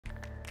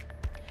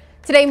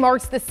Today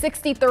marks the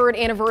 63rd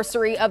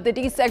anniversary of the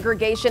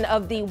desegregation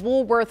of the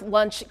Woolworth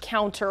lunch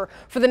counter.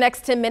 For the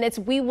next 10 minutes,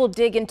 we will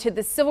dig into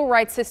the civil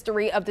rights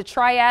history of the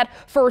Triad.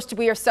 First,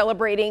 we are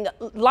celebrating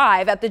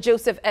live at the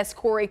Joseph S.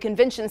 Corey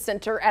Convention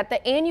Center at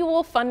the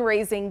annual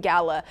fundraising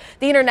gala.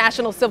 The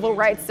International Civil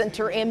Rights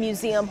Center and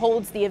Museum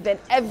holds the event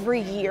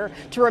every year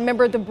to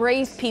remember the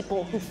brave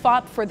people who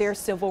fought for their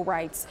civil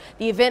rights.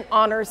 The event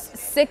honors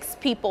 6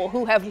 people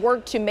who have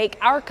worked to make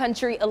our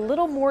country a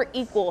little more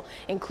equal,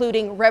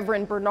 including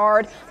Reverend Bernard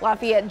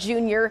Lafayette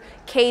Jr.,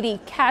 Katie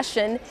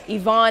Cashin,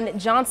 Yvonne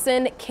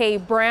Johnson, Kay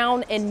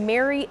Brown, and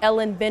Mary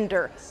Ellen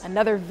Bender.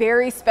 Another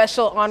very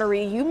special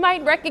honoree you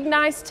might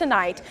recognize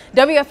tonight,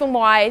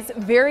 WFMY's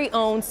very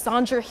own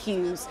Sandra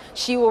Hughes.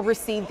 She will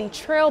receive the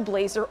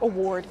Trailblazer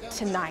Award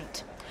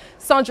tonight.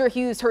 Sandra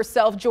Hughes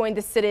herself joined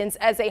the sit-ins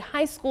as a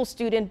high school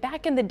student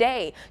back in the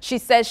day. She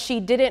says she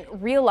didn't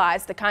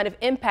realize the kind of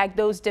impact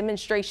those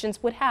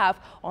demonstrations would have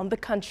on the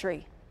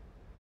country.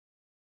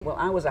 Well,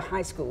 I was a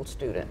high school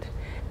student,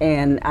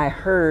 and I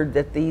heard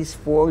that these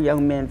 4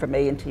 young men from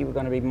A&T were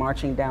going to be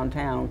marching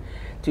downtown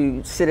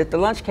to sit at the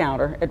lunch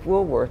counter at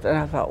Woolworth. And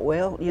I thought,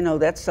 well, you know,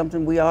 that's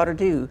something we ought to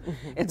do.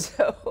 And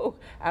so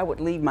I would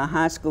leave my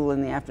high school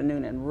in the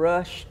afternoon and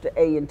rush to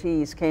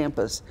A&T's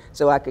campus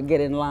so I could get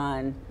in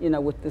line, you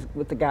know,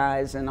 with the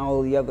guys and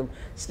all the other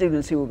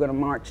students who were going to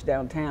march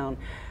downtown.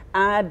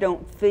 I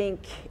don't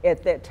think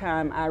at that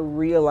time I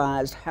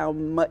realized how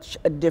much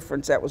a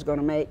difference that was going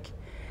to make.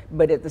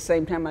 But at the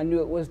same time, I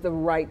knew it was the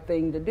right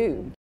thing to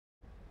do.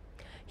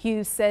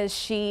 Hughes says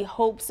she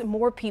hopes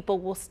more people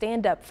will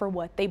stand up for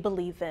what they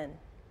believe in.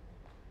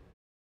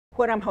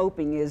 What I'm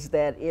hoping is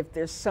that if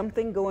there's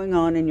something going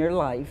on in your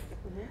life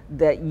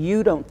that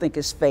you don't think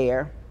is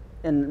fair,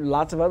 and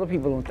lots of other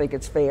people don't think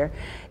it's fair,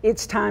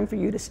 it's time for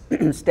you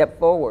to step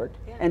forward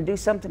and do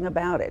something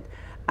about it.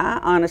 I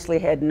honestly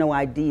had no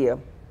idea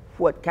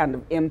what kind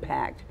of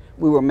impact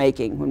we were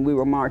making when we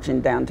were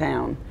marching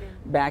downtown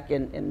back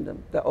in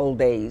the old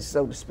days,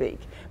 so to speak.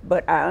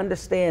 But I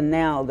understand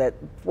now that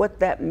what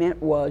that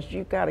meant was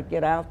you got to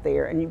get out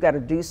there and you got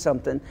to do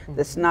something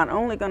that's not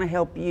only going to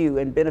help you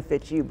and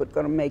benefit you, but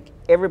going to make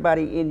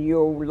everybody in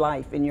your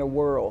life, in your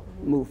world,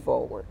 move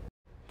forward.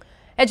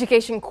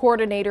 Education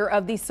coordinator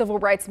of the Civil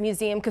Rights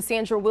Museum,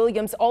 Cassandra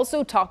Williams,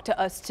 also talked to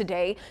us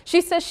today.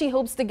 She says she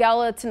hopes the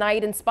gala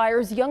tonight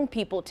inspires young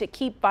people to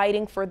keep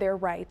fighting for their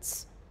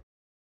rights.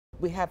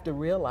 We have to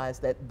realize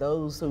that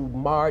those who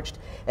marched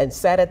and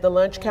sat at the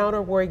lunch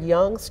counter were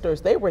youngsters.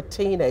 They were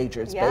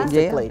teenagers,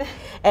 basically.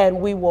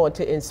 And we want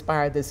to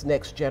inspire this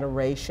next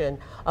generation.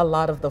 A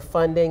lot of the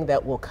funding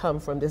that will come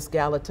from this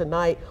gala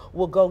tonight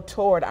will go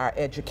toward our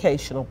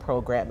educational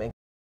programming.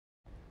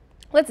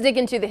 Let's dig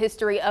into the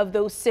history of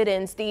those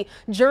sit-ins. The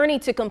journey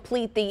to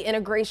complete the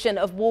integration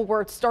of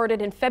Woolworth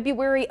started in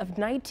February of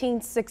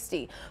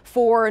 1960.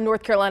 4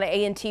 North Carolina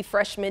A&T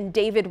freshmen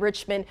David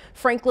Richmond,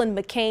 Franklin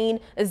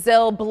McCain,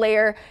 Ezell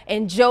Blair,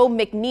 and Joe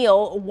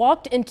McNeil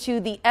walked into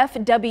the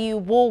F.W.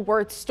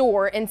 Woolworth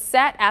store and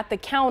sat at the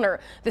counter.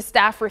 The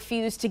staff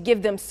refused to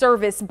give them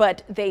service,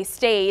 but they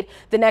stayed.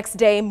 The next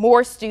day,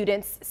 more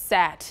students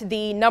sat.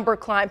 The number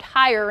climbed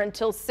higher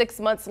until 6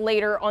 months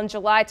later on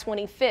July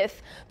 25th.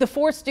 The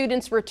 4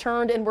 students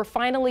returned and were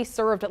finally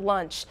served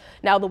lunch.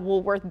 Now the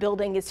Woolworth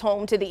building is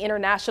home to the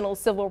International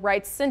Civil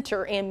Rights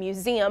Center and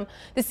Museum.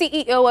 The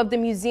CEO of the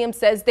museum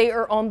says they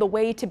are on the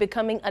way to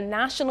becoming a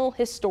National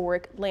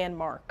Historic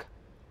Landmark.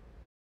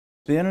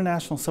 The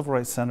International Civil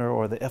Rights Center,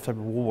 or the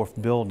F.W.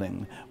 Woolworth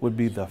building, would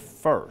be the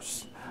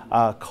first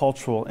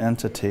cultural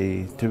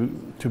entity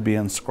to be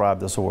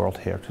inscribed as a World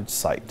Heritage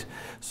Site.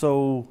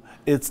 So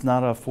it's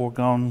not a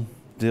foregone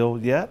deal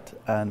yet,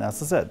 and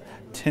as I said,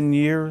 10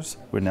 years,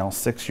 we're now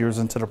 6 years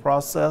into the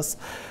process.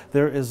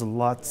 There is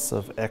lots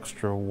of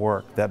extra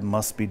work that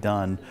must be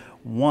done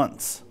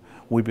once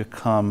we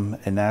become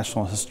a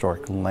National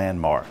Historic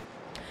Landmark.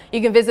 You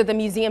can visit the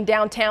museum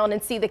downtown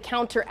and see the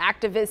counter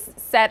activists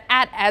sat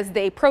at as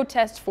they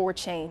protest for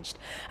change.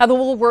 Now, the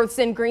Woolworths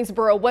in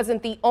Greensboro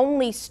wasn't the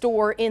only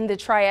store in the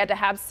Triad to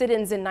have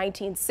sit-ins in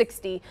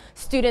 1960.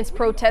 Students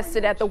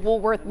protested at the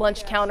Woolworth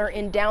lunch counter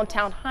in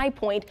downtown High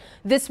Point,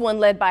 this one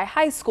led by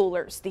high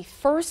schoolers, the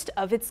first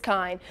of its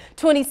kind.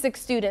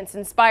 26 students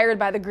inspired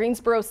by the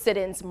Greensboro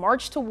sit-ins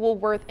marched to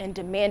Woolworth and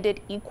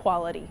demanded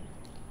equality.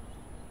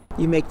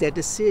 You make that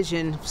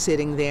decision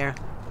sitting there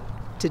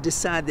to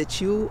decide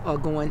that you are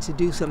going to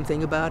do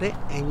something about it,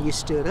 and you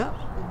stood up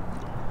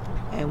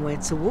and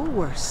went to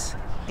Woolworths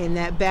in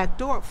that back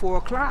door at 4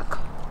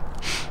 o'clock.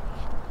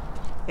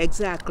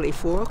 Exactly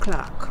 4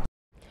 o'clock.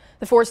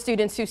 The 4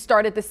 students who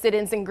started the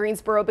sit-ins in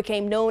Greensboro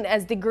became known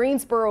as the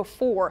Greensboro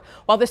 4,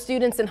 while the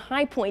students in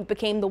High Point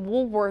became the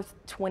Woolworth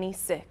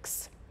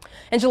 26.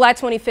 And July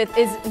 25th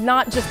is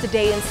not just a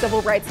day in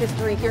civil rights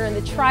history here in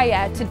the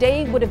Triad.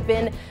 Today would have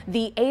been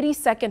the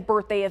 82nd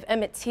birthday of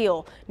Emmett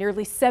Till.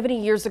 Nearly 70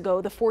 years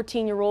ago, the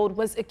 14-year-old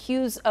was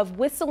accused of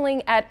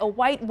whistling at a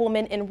white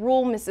woman in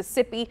rural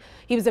Mississippi.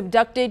 He was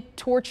abducted,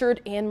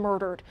 tortured, and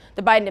murdered.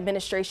 The Biden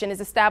administration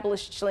is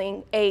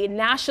establishing a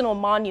national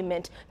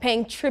monument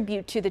paying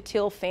tribute to the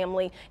Till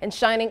family and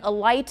shining a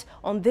light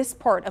on this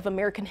part of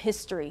American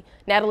history.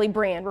 Natalie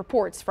Brand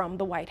reports from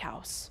the White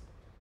House.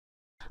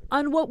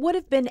 On what would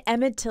have been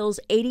Emmett Till's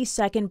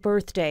 82nd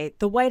birthday,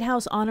 the White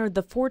House honored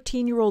the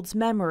 14-year-old's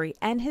memory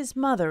and his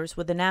mother's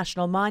with a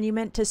national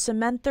monument to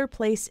cement their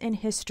place in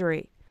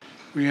history.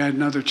 We add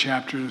another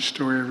chapter to the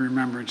story of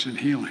remembrance and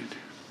healing.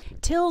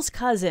 Till's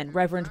cousin,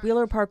 Reverend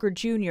Wheeler Parker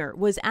Jr.,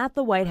 was at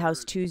the White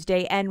House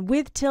Tuesday and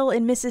with Till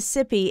in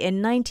Mississippi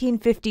in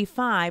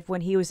 1955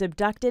 when he was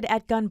abducted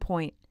at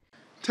gunpoint.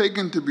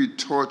 Taken to be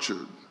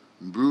tortured,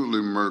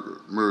 brutally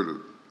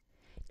murdered.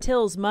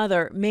 Till's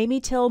mother, Mamie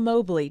Till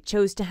Mobley,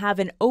 chose to have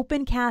an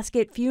open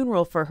casket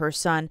funeral for her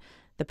son,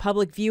 the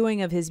public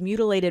viewing of his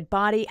mutilated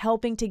body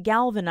helping to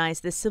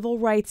galvanize the civil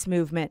rights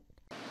movement.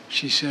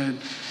 She said,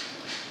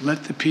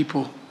 "Let the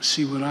people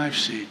see what I've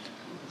seen.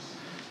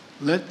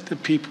 Let the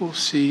people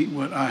see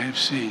what I have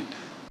seen."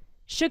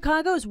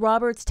 Chicago's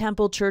Roberts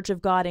Temple Church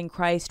of God in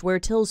Christ, where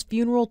Till's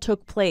funeral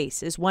took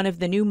place, is one of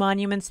the new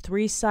monument's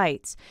 3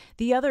 sites.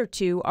 The other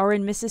 2 are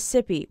in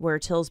Mississippi, where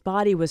Till's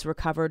body was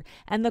recovered,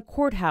 and the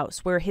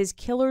courthouse, where his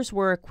killers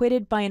were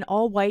acquitted by an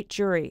all-white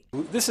jury.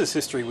 This is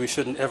history we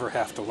shouldn't ever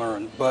have to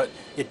learn, but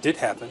it did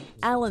happen.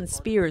 Alan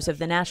Spears of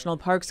the National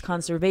Parks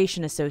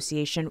Conservation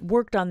Association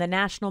worked on the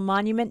national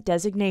monument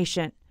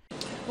designation.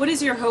 What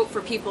is your hope for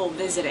people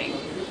visiting?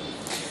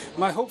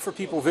 My hope for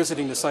people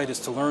visiting the site is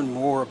to learn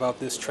more about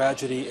this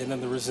tragedy and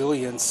then the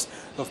resilience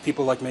of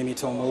people like Mamie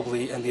Till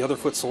Mobley and the other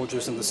foot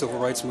soldiers in the civil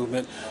rights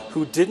movement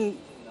who didn't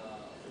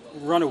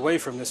run away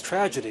from this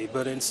tragedy,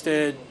 but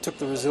instead took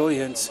the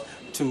resilience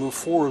to move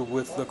forward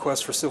with the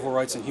quest for civil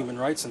rights and human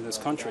rights in this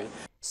country.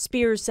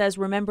 Spears says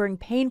remembering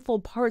painful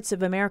parts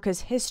of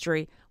America's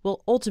history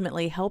will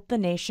ultimately help the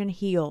nation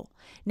heal.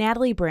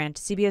 Natalie Brandt,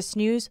 CBS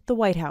News, the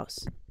White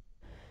House.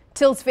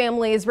 Till's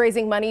family is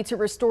raising money to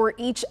restore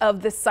each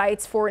of the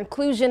sites for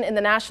inclusion in the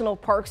national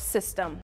park system.